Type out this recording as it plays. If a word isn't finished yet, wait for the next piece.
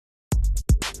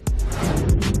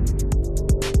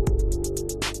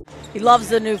He loves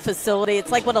the new facility.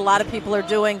 It's like what a lot of people are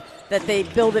doing, that they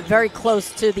build it very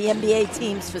close to the NBA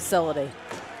team's facility.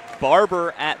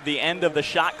 Barber at the end of the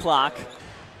shot clock.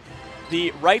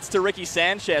 The Rights to Ricky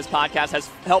Sanchez podcast has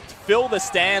helped fill the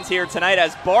stands here tonight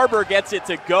as Barber gets it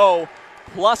to go,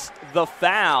 plus the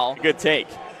foul. Good take.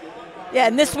 Yeah,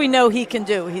 and this we know he can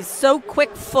do. He's so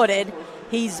quick-footed.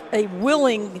 He's a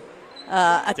willing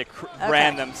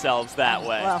brand themselves that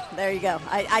way. Well, there you go.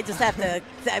 I just have to.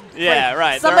 Yeah,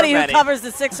 right. Somebody who covers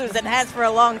the Sixers and has for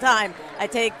a long time, I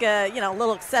take a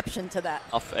little exception to that.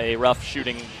 A rough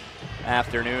shooting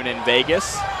afternoon in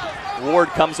Vegas. Ward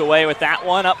comes away with that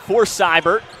one up for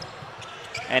Seibert,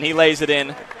 and he lays it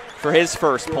in for his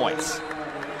first points.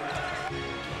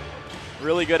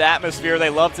 Really good atmosphere. They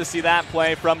love to see that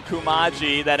play from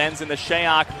Kumaji that ends in the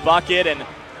Shayok bucket, and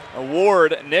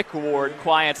Nick Ward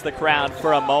quiets the crowd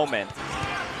for a moment.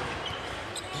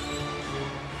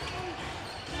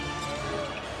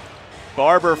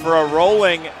 Barber for a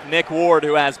rolling Nick Ward,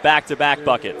 who has back-to-back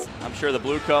buckets. I'm sure the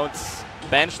Bluecoats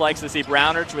bench likes to see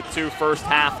Brownridge with 2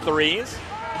 first-half threes.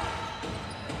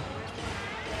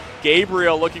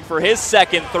 Gabriel looking for his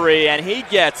second three, and he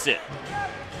gets it.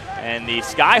 And the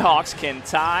Skyhawks can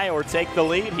tie or take the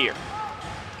lead here.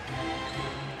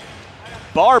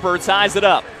 Barber ties it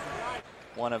up.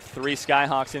 One of 3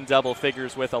 Skyhawks in double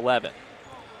figures with 11.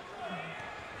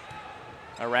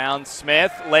 Around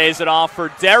Smith, lays it off for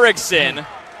Derrickson.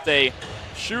 A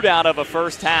shootout of a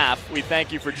first half. We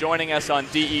thank you for joining us on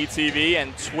DETV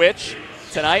and Twitch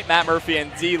tonight. Matt Murphy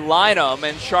and D. Lynham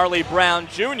and Charlie Brown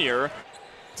Jr.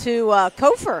 To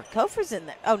Kofor. Kofor's in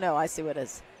there. Oh, no, I see what it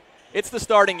is. It's the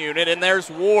starting unit, and there's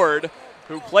Ward,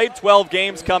 who played 12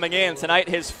 games coming in. Tonight,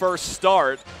 his first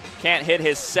start. Can't hit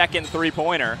his second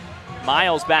three-pointer.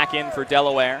 Miles back in for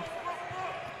Delaware.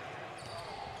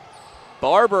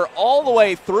 Barber all the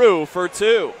way through for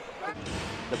 2.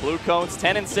 The Bluecoats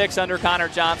 10-6 under Connor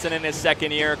Johnson in his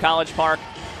second year. College Park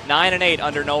 9-8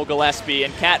 under Noel Gillespie,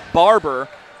 and Cat Barber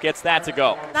gets that to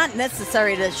go. Not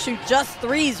necessary to shoot just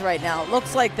threes right now. It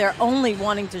looks like they're only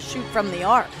wanting to shoot from the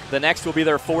arc. The next will be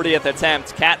their 40th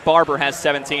attempt. Cat Barber has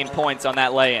 17 points on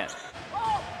that lay-in.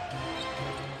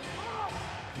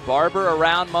 Barber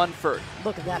around Munford.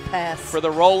 Look at that pass. For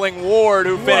the rolling Ward,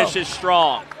 who finishes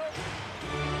strong.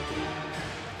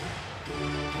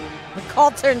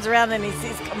 McCall turns around and he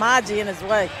sees Kamaji in his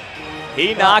way.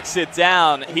 He knocks it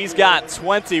down. He's got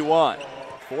 21.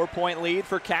 4-point lead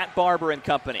for Cat Barber and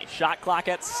company. Shot clock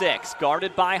at 6,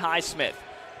 guarded by Highsmith.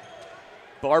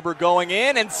 Barber going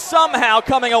in and somehow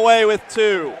coming away with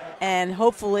 2. And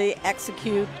hopefully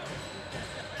execute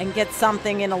and get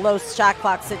something in a low shot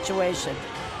clock situation.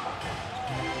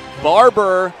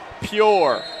 Barber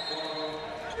pure.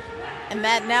 And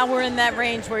Matt, now we're in that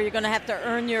range where you're going to have to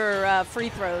earn your free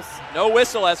throws. No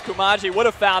whistle, as Kumaji would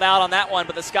have fouled out on that one,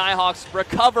 but the Skyhawks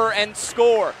recover and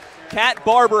score. Cat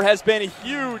Barber has been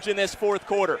huge in this fourth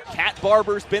quarter. Cat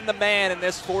Barber's been the man in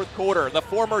this fourth quarter. The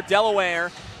former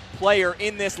Delaware player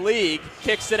in this league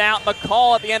kicks it out.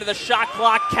 McCall at the end of the shot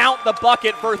clock. Count the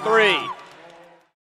bucket for 3.